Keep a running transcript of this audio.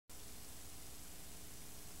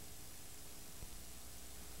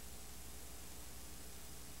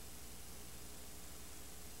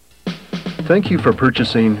Thank you for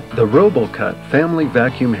purchasing the Robo Cut Family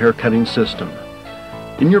Vacuum Haircutting System.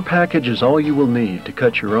 In your package is all you will need to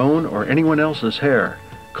cut your own or anyone else's hair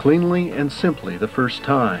cleanly and simply the first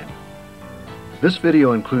time. This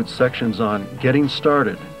video includes sections on getting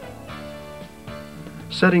started,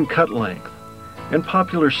 setting cut length, and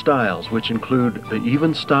popular styles, which include the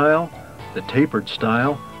even style, the tapered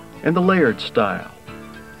style, and the layered style,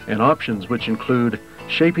 and options which include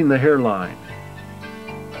shaping the hairline,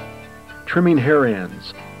 trimming hair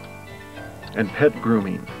ends, and pet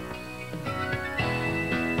grooming.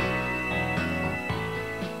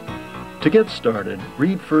 To get started,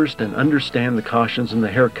 read first and understand the cautions in the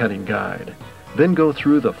haircutting guide. Then go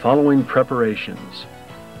through the following preparations.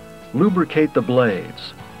 Lubricate the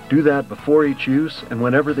blades. Do that before each use and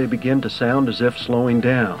whenever they begin to sound as if slowing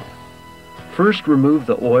down. First, remove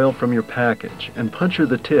the oil from your package and puncture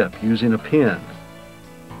the tip using a pin.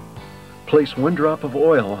 Place 1 drop of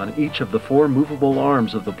oil on each of the 4 movable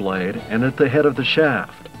arms of the blade and at the head of the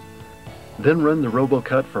shaft. Then run the Robo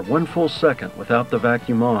Cut for 1 full second without the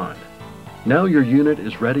vacuum on. Now your unit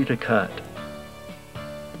is ready to cut.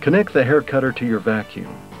 Connect the hair cutter to your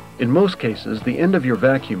vacuum. In most cases, the end of your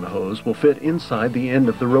vacuum hose will fit inside the end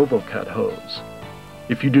of the Robo Cut hose.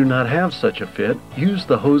 If you do not have such a fit, use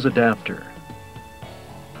the hose adapter.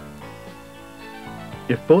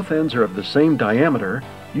 If both ends are of the same diameter,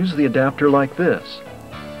 use the adapter like this.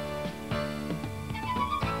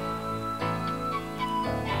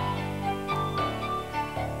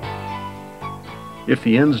 If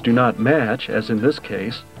the ends do not match, as in this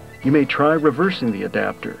case, you may try reversing the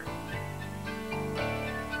adapter.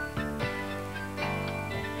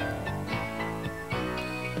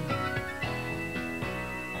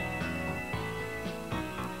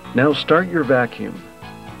 Now start your vacuum.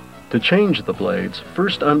 To change the blades,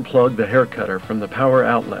 first unplug the hair cutter from the power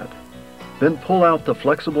outlet. Then pull out the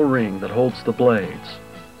flexible ring that holds the blades.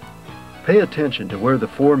 Pay attention to where the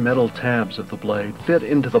 4 metal tabs of the blade fit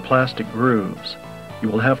into the plastic grooves. You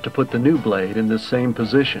will have to put the new blade in this same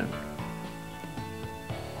position.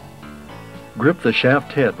 Grip the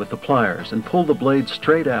shaft head with the pliers and pull the blade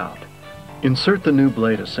straight out. Insert the new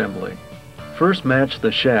blade assembly. First match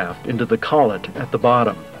the shaft into the collet at the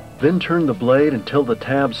bottom. Then turn the blade until the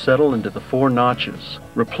tabs settle into the 4 notches.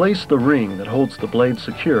 Replace the ring that holds the blade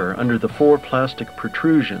secure under the 4 plastic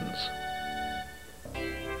protrusions.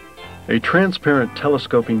 A transparent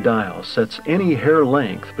telescoping dial sets any hair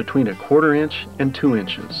length between 1/4 inch and 2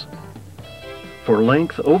 inches. For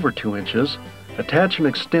length over 2 inches, attach an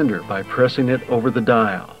extender by pressing it over the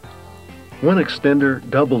dial. One extender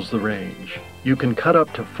doubles the range. You can cut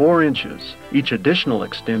up to 4 inches. Each additional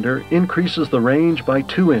extender increases the range by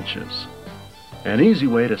 2 inches. An easy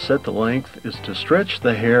way to set the length is to stretch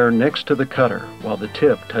the hair next to the cutter while the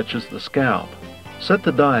tip touches the scalp. Set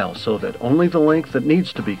the dial so that only the length that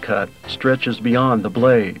needs to be cut stretches beyond the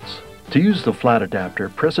blades. To use the flat adapter,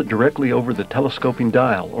 press it directly over the telescoping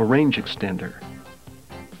dial or range extender.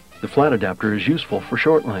 The flat adapter is useful for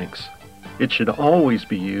short lengths. It should always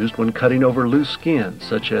be used when cutting over loose skin,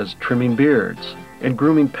 such as trimming beards and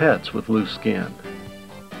grooming pets with loose skin.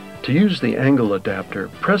 To use the angle adapter,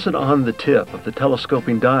 press it on the tip of the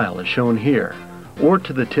telescoping dial as shown here, or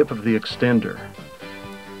to the tip of the extender.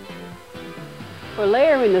 For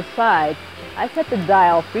layering the sides, I set the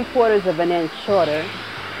dial 3/4 of an inch shorter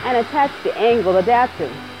and attach the angle adapter.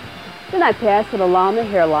 Then I pass it along the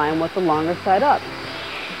hairline with the longer side up.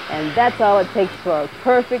 And that's all it takes for a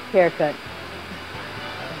perfect haircut.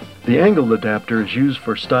 The angle adapter is used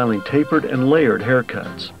for styling tapered and layered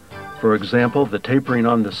haircuts. For example, the tapering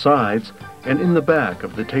on the sides and in the back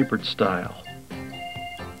of the tapered style.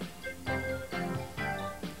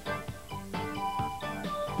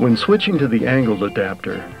 When switching to the angled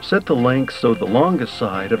adapter, set the length so the longest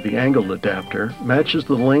side of the angled adapter matches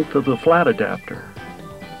the length of the flat adapter.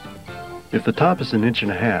 If the top is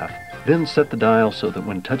 1.5 inches, then set the dial so that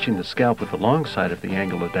when touching the scalp with the long side of the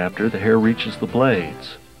angle adapter, the hair reaches the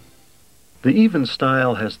blades. The even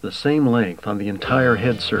style has the same length on the entire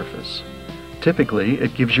head surface. Typically,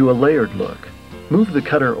 it gives you a layered look. Move the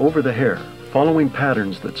cutter over the hair, following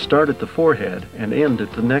patterns that start at the forehead and end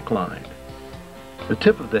at the neckline. The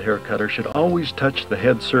tip of the hair cutter should always touch the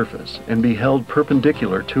head surface and be held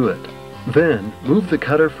perpendicular to it. Then, move the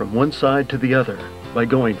cutter from one side to the other by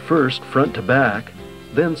going first front to back,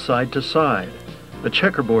 then side to side. A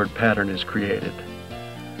checkerboard pattern is created.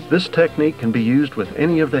 This technique can be used with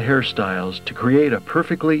any of the hairstyles to create a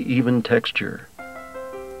perfectly even texture.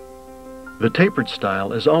 The tapered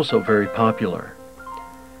style is also very popular.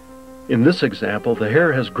 In this example, the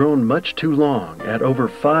hair has grown much too long at over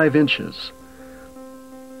 5 inches.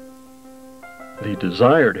 The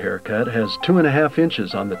desired haircut has 2.5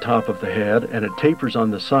 inches on the top of the head, and it tapers on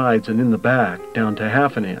the sides and in the back down to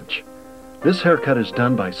 1/2 inch. This haircut is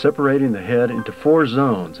done by separating the head into 4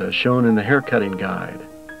 zones as shown in the haircutting guide.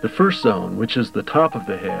 The first zone, which is the top of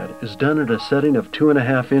the head, is done at a setting of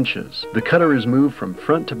 2.5 inches. The cutter is moved from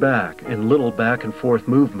front to back in little back and forth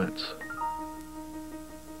movements.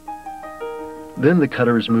 Then the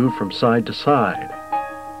cutter is moved from side to side.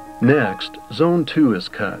 Next, zone 2 is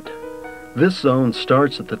cut. This zone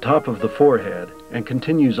starts at the top of the forehead and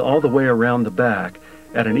continues all the way around the back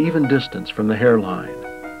at an even distance from the hairline.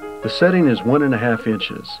 The setting is 1.5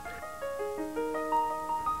 inches.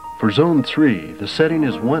 For zone 3, the setting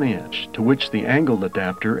is 1 inch, to which the angled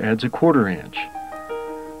adapter adds 1/4 inch.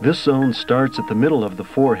 This zone starts at the middle of the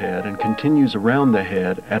forehead and continues around the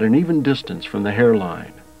head at an even distance from the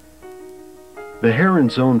hairline. The hair in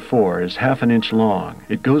zone 4 is 1/2 inch long.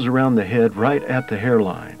 It goes around the head right at the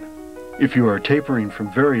hairline. If you are tapering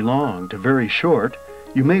from very long to very short,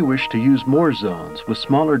 you may wish to use more zones with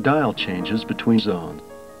smaller dial changes between zones.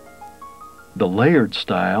 The layered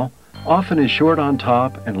style often is short on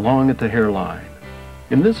top and long at the hairline.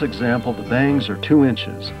 In this example, the bangs are 2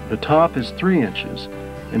 inches, the top is 3 inches,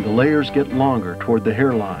 and the layers get longer toward the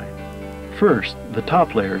hairline. First, the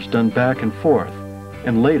top layer is done back and forth,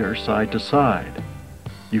 and later side to side.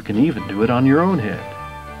 You can even do it on your own head.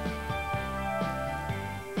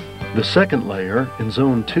 The second layer, in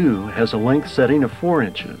zone 2, has a length setting of 4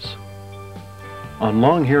 inches. On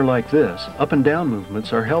long hair like this, up and down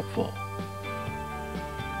movements are helpful.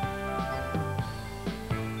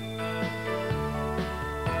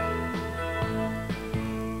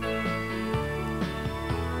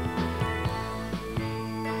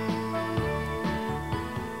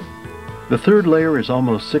 The third layer is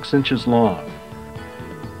almost 6 inches long.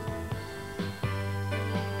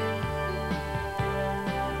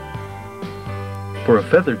 For a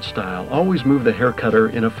feathered style, always move the hair cutter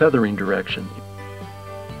in a feathering direction.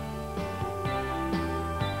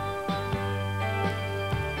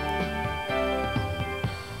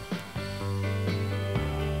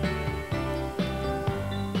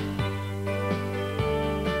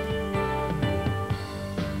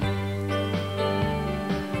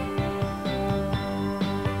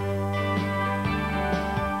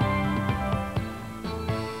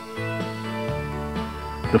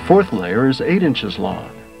 The fourth layer is 8 inches long.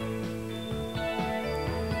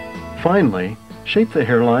 Finally, shape the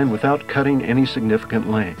hairline without cutting any significant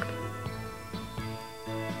length.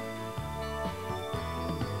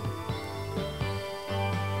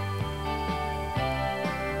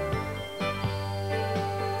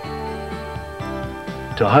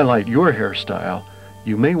 To highlight your hairstyle,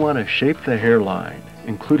 you may want to shape the hairline,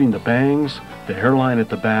 including the bangs, the hairline at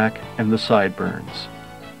the back, and the sideburns.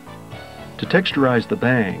 To texturize the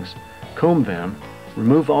bangs, comb them,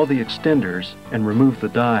 remove all the extenders, and remove the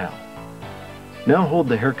dial. Now hold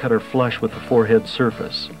the hair cutter flush with the forehead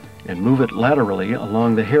surface and move it laterally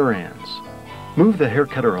along the hair ends. Move the hair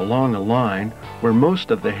cutter along a line where most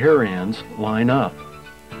of the hair ends line up.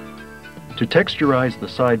 To texturize the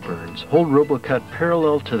sideburns, hold Robo Cut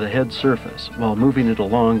parallel to the head surface while moving it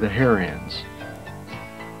along the hair ends.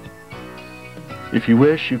 If you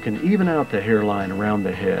wish, you can even out the hairline around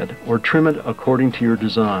the head or trim it according to your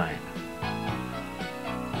design.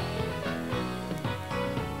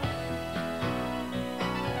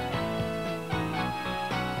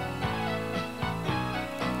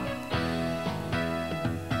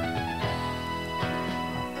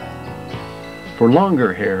 For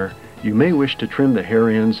longer hair, you may wish to trim the hair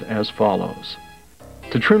ends as follows.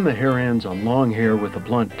 To trim the hair ends on long hair with a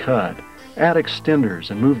blunt cut, add extenders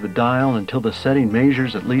and move the dial until the setting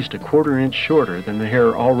measures at least 1/4 inch shorter than the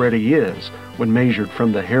hair already is when measured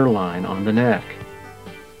from the hairline on the neck.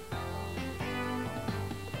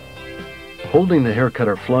 Holding the hair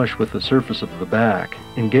cutter flush with the surface of the back,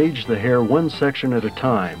 engage the hair one section at a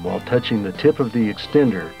time while touching the tip of the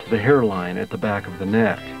extender to the hairline at the back of the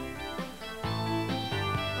neck.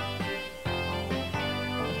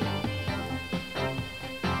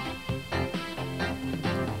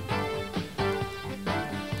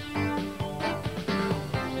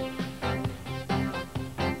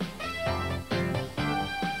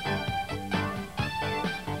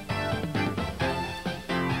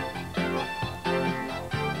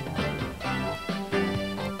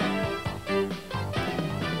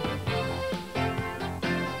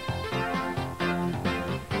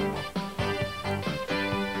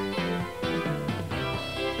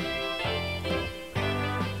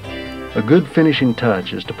 A good finishing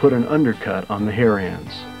touch is to put an undercut on the hair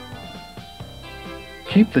ends.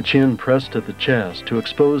 Keep the chin pressed to the chest to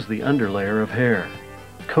expose the underlayer of hair.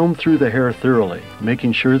 comb through the hair thoroughly,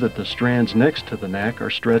 making sure that the strands next to the neck are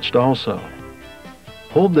stretched also.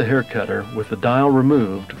 Hold the hair cutter with the dial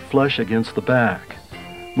removed flush against the back.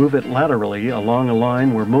 Move it laterally along a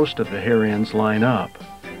line where most of the hair ends line up.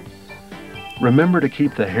 Remember to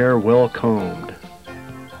keep the hair well combed.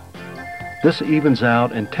 This evens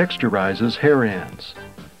out and texturizes hair ends.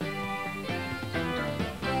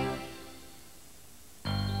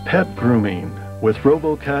 Pet grooming with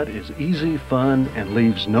Robo Cut is easy, fun, and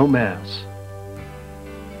leaves no mess.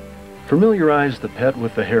 Familiarize the pet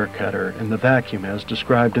with the hair cutter and the vacuum as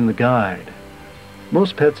described in the guide.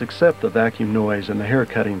 Most pets accept the vacuum noise and the hair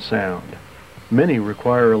cutting sound. Many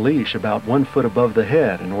require a leash about 1 foot above the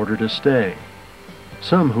head in order to stay.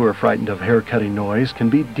 Some who are frightened of hair cutting noise can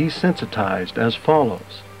be desensitized as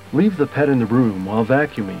follows. Leave the pet in the room while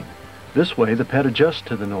vacuuming. This way the pet adjusts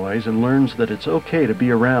to the noise and learns that it's okay to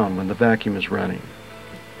be around when the vacuum is running.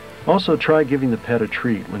 Also try giving the pet a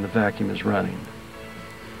treat when the vacuum is running.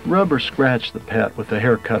 Rub or scratch the pet with the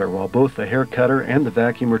hair cutter while both the hair cutter and the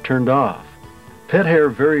vacuum are turned off. Pet hair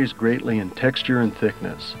varies greatly in texture and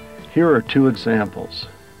thickness. Here are 2 examples.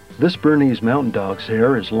 This Bernese Mountain Dog's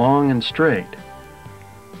hair is long and straight.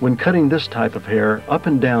 When cutting this type of hair, up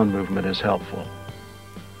and down movement is helpful.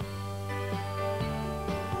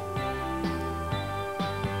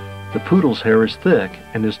 The Poodle's hair is thick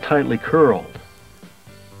and is tightly curled.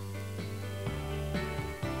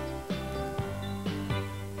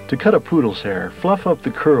 To cut a Poodle's hair, fluff up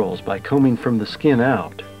the curls by combing from the skin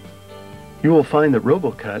out. You will find that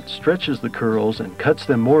Robo Cut stretches the curls and cuts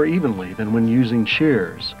them more evenly than when using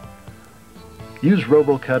shears. Use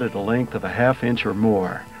Robo Cut at a length of a ½ inch or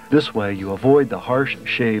more. This way you avoid the harsh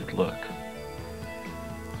shaved look.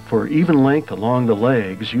 For even length along the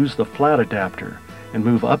legs, use the flat adapter and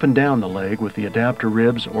move up and down the leg with the adapter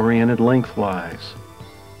ribs oriented lengthwise.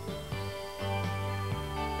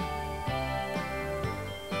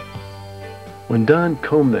 When done,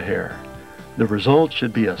 comb the hair. The result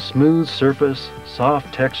should be a smooth surface,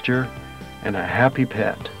 soft texture, and a happy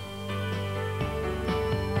pet.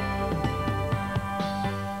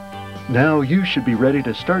 Now you should be ready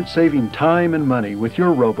to start saving time and money with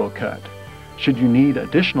your Robo Cut. Should you need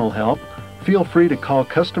additional help, feel free to call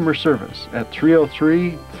customer service at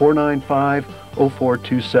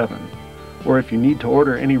 303-495-0427. Or if you need to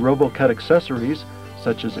order any Robo Cut accessories,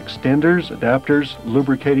 such as extenders, adapters,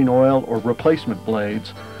 lubricating oil, or replacement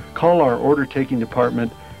blades, call our order taking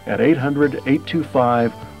department at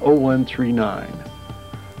 800-825-0139.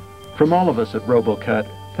 From all of us at Robo Cut,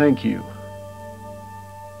 thank you.